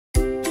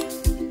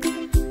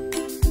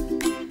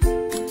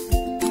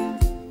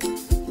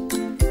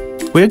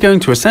We're going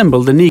to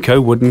assemble the Nico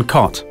wooden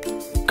cot.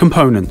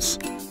 Components: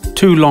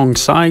 2 long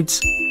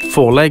sides,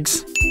 4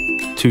 legs,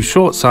 2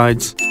 short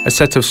sides, a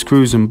set of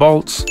screws and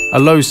bolts, a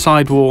low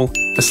sidewall,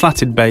 a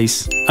slatted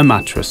base, a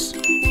mattress.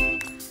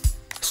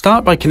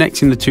 Start by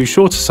connecting the 2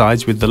 shorter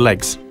sides with the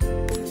legs.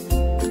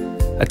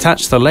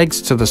 Attach the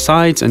legs to the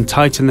sides and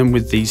tighten them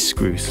with these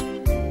screws.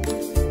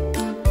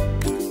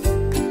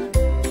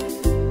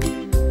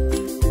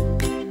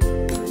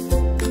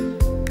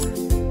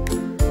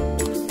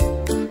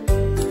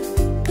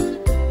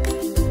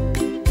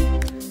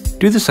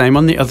 Do the same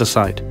on the other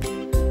side.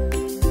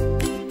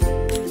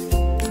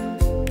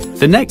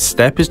 The next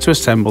step is to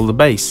assemble the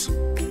base.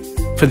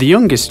 For the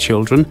youngest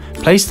children,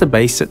 place the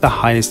base at the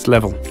highest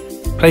level.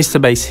 Place the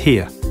base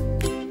here.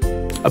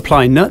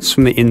 Apply nuts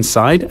from the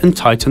inside and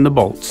tighten the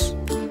bolts.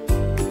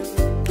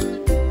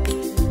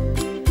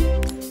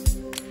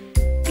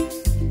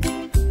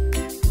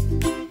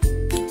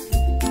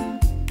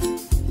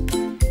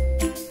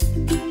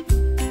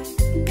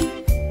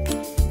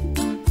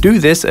 Do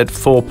this at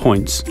 4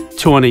 points,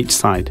 2 on each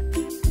side.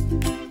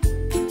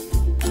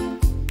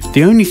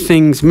 The only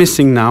things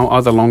missing now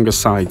are the longer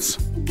sides.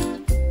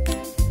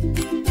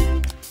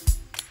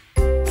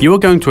 You are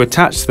going to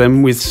attach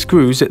them with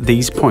screws at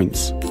these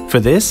points. For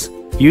this,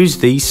 use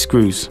these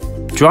screws.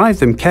 Drive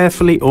them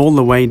carefully all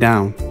the way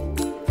down.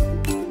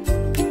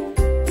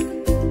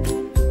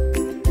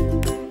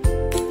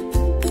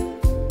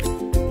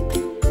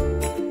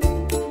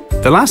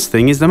 The last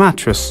thing is the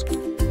mattress.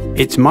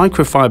 Its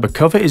microfiber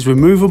cover is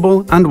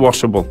removable and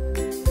washable.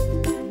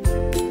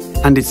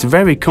 And it's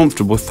very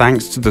comfortable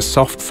thanks to the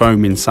soft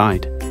foam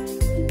inside.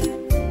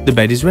 The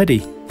bed is ready.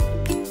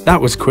 That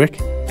was quick.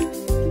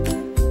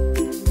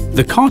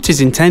 The cot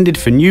is intended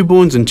for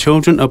newborns and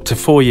children up to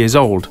 4 years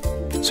old,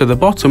 so the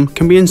bottom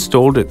can be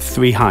installed at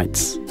 3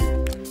 heights.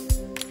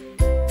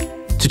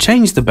 To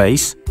change the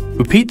base,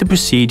 repeat the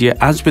procedure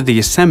as with the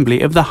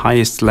assembly of the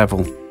highest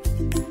level.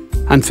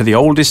 And for the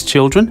oldest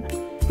children,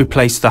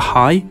 replace the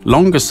high,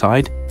 longer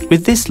side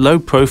with this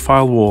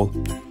low-profile wall.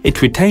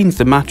 It retains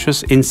the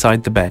mattress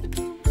inside the bed.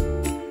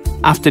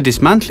 After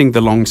dismantling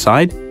the long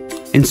side,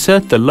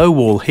 insert the low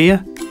wall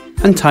here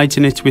and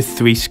tighten it with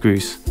 3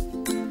 screws.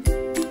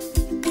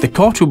 The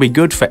cot will be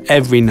good for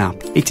every nap.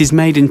 It is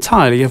made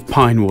entirely of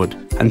pine wood,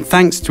 and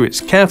thanks to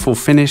its careful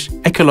finish,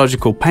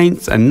 ecological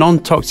paints and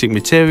non-toxic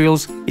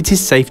materials, it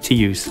is safe to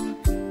use.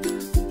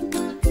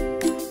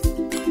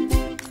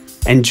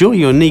 Enjoy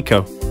your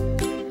Nico!